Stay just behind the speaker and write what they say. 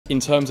In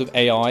terms of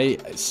AI,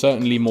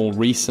 certainly more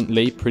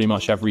recently, pretty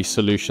much every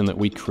solution that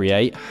we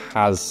create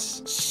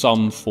has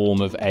some form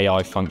of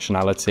AI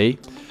functionality.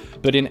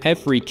 But in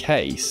every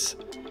case,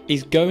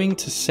 is going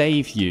to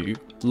save you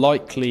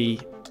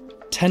likely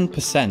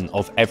 10%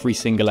 of every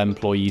single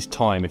employee's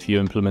time if you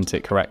implement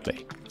it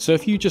correctly. So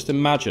if you just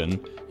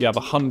imagine you have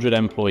 100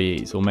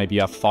 employees, or maybe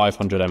you have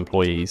 500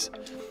 employees,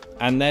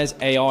 and there's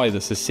AI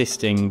that's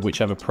assisting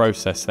whichever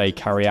process they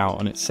carry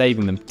out, and it's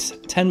saving them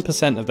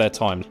 10% of their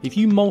time. If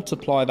you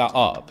multiply that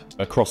up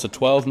across a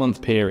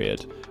 12-month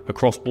period,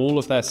 across all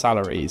of their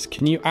salaries,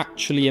 can you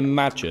actually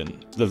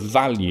imagine the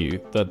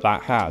value that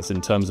that has in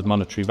terms of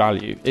monetary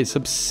value? It's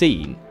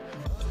obscene.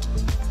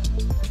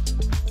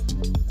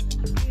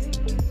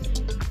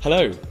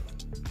 Hello,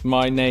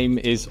 my name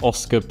is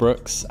Oscar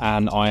Brooks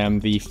and I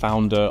am the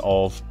founder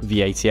of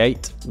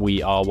V88.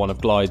 We are one of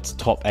Glide's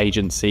top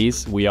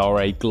agencies. We are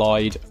a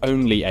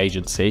Glide-only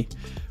agency,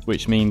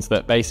 which means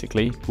that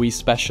basically we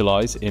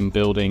specialize in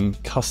building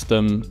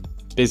custom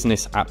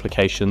business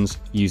applications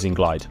using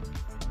Glide.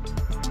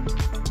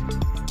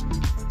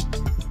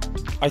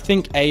 I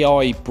think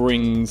AI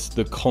brings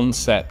the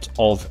concept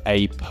of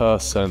a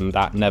person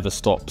that never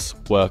stops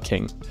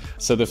working.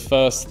 So the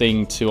first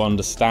thing to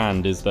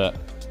understand is that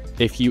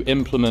if you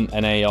implement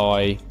an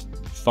AI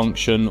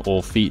function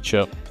or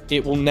feature,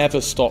 it will never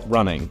stop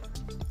running.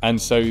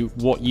 And so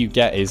what you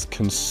get is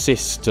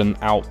consistent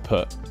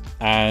output.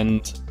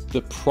 And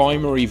the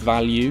primary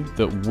value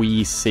that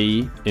we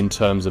see in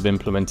terms of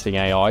implementing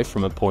AI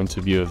from a point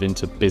of view of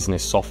into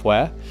business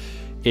software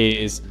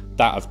is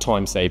that of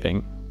time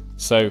saving.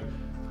 So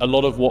a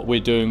lot of what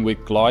we're doing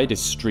with Glide is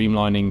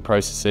streamlining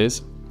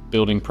processes,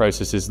 building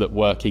processes that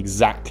work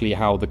exactly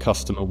how the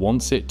customer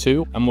wants it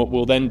to. And what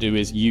we'll then do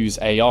is use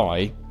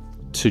AI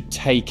to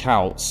take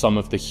out some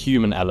of the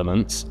human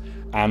elements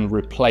and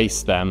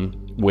replace them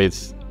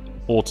with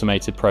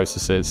automated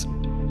processes.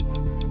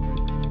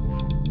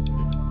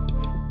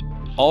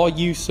 Our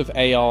use of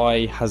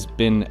AI has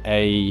been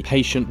a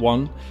patient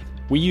one.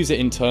 We use it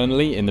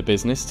internally in the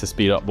business to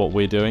speed up what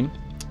we're doing,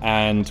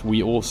 and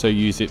we also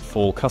use it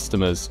for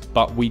customers,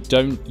 but we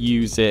don't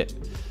use it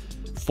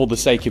for the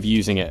sake of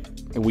using it.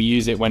 We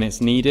use it when it's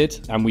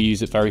needed, and we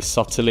use it very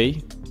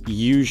subtly,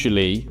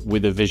 usually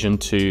with a vision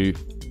to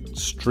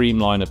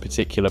streamline a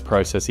particular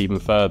process even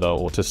further,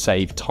 or to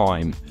save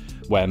time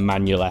where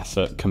manual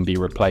effort can be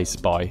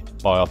replaced by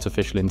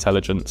artificial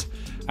intelligence.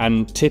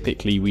 And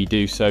typically we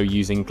do so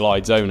using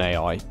Glide's own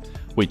AI,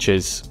 which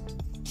is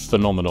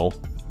phenomenal.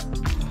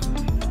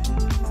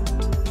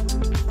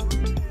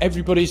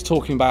 Everybody's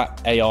talking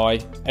about AI,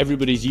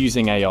 everybody's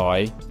using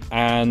AI,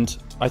 and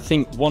I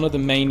think one of the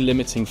main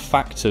limiting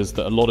factors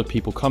that a lot of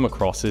people come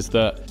across is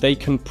that they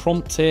can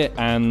prompt it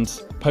and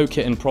poke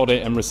it and prod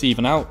it and receive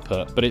an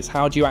output, but it's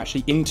how do you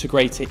actually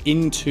integrate it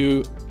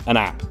into an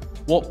app?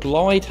 What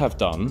Glide have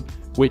done,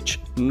 which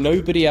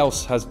nobody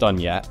else has done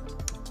yet,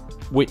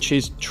 which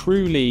is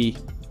truly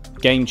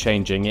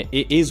game-changing,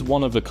 it is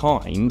one of a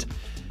kind,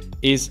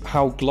 is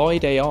how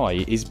Glide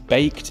AI is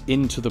baked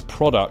into the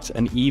product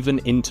and even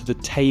into the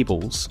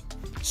tables.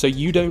 So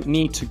you don't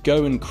need to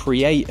go and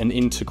create an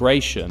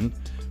integration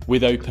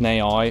with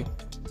OpenAI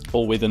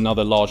or with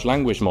another large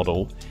language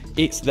model.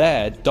 It's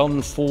there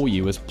done for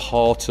you as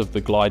part of the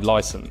Glide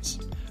license.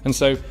 And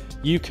so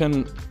you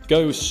can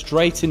go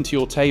straight into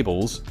your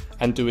tables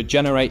and do a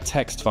generate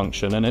text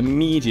function and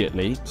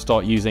immediately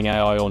start using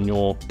AI on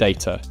your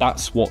data.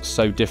 That's what's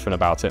so different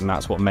about it, and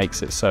that's what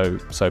makes it so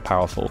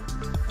powerful.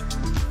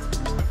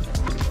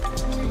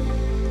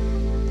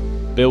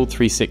 Build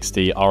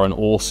 360 are an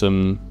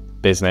awesome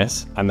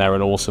business and they're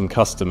an awesome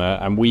customer,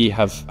 and we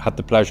have had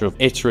the pleasure of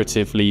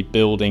iteratively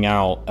building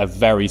out a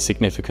very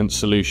significant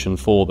solution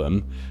for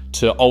them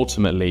to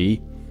ultimately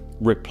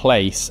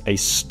replace a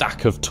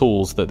stack of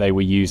tools that they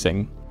were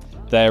using.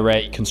 They're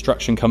a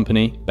construction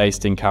company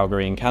based in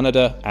Calgary in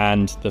Canada,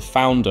 and the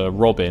founder,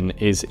 Robin,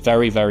 is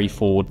very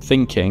forward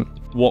thinking.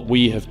 What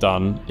we have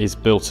done is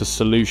built a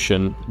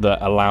solution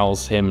that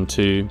allows him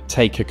to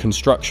take a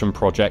construction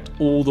project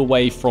all the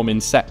way from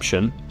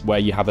inception, where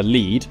you have a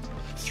lead,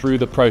 through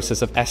the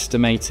process of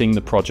estimating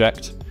the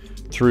project,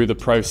 through the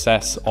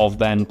process of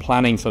then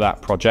planning for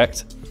that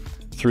project,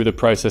 through the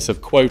process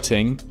of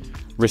quoting,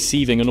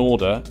 receiving an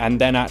order, and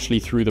then actually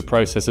through the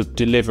process of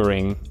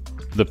delivering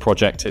the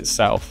project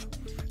itself.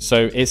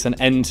 So it's an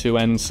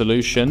end-to-end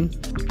solution.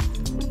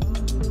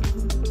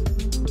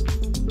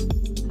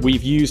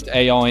 We've used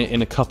AI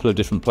in a couple of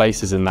different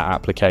places in that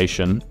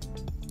application.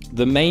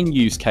 The main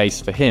use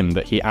case for him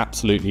that he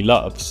absolutely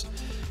loves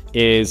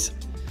is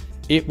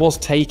it was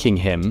taking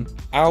him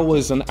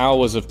hours and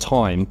hours of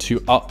time to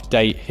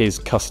update his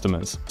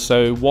customers.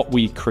 So what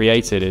we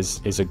created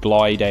is a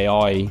Glide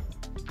AI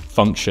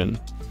function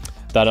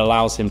that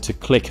allows him to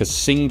click a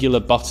singular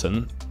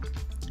button,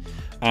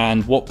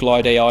 and what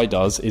Glide AI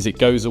does is it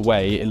goes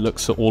away, it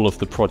looks at all of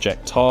the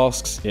project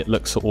tasks, it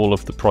looks at all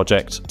of the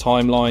project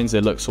timelines,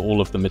 it looks at all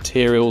of the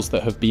materials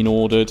that have been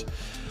ordered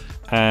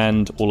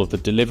and all of the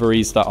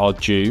deliveries that are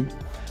due,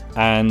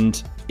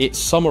 and it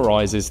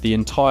summarizes the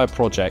entire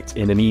project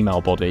in an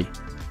email body.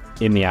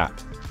 in the app.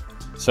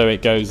 So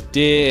it goes,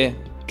 "Dear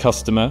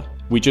customer,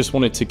 we just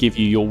wanted to give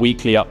you your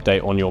weekly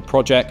update on your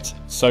project.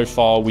 So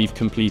far, we've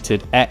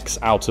completed X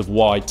out of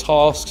Y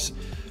tasks.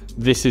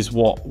 This is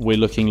what we're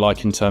looking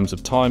like in terms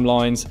of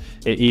timelines."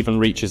 It even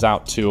reaches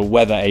out to a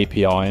weather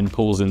API and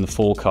pulls in the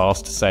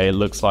forecast to say it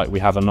looks like we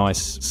have a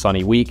nice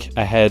sunny week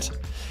ahead.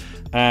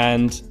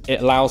 And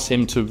it allows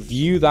him to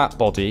view that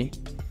body,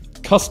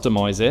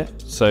 customize it,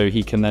 so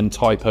he can then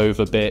type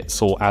over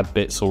bits or add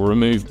bits or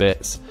remove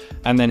bits,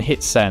 and then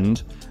hit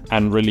send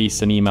and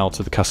release an email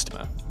to the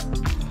customer.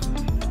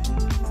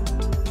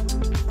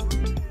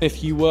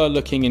 If you were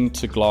looking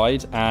into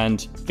Glide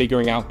and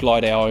figuring out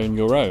Glide AI on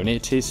your own,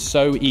 it is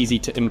so easy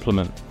to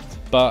implement.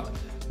 But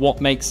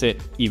what makes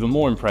it even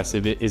more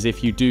impressive is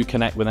if you do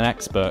connect with an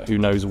expert who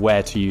knows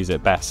where to use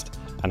it best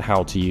and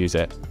how to use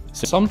it.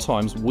 So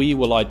sometimes we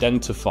will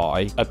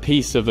identify a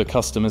piece of a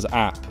customer's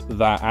app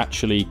that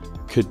actually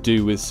could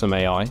do with some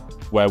AI,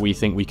 where we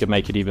think we could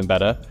make it even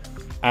better.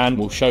 And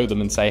we'll show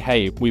them and say,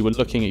 "Hey, we were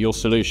looking at your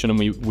solution and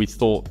we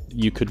thought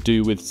you could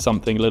do with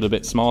something a little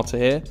bit smarter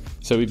here.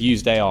 So we've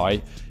used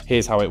AI,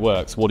 here's how it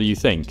works, what do you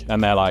think?"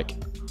 And they're like,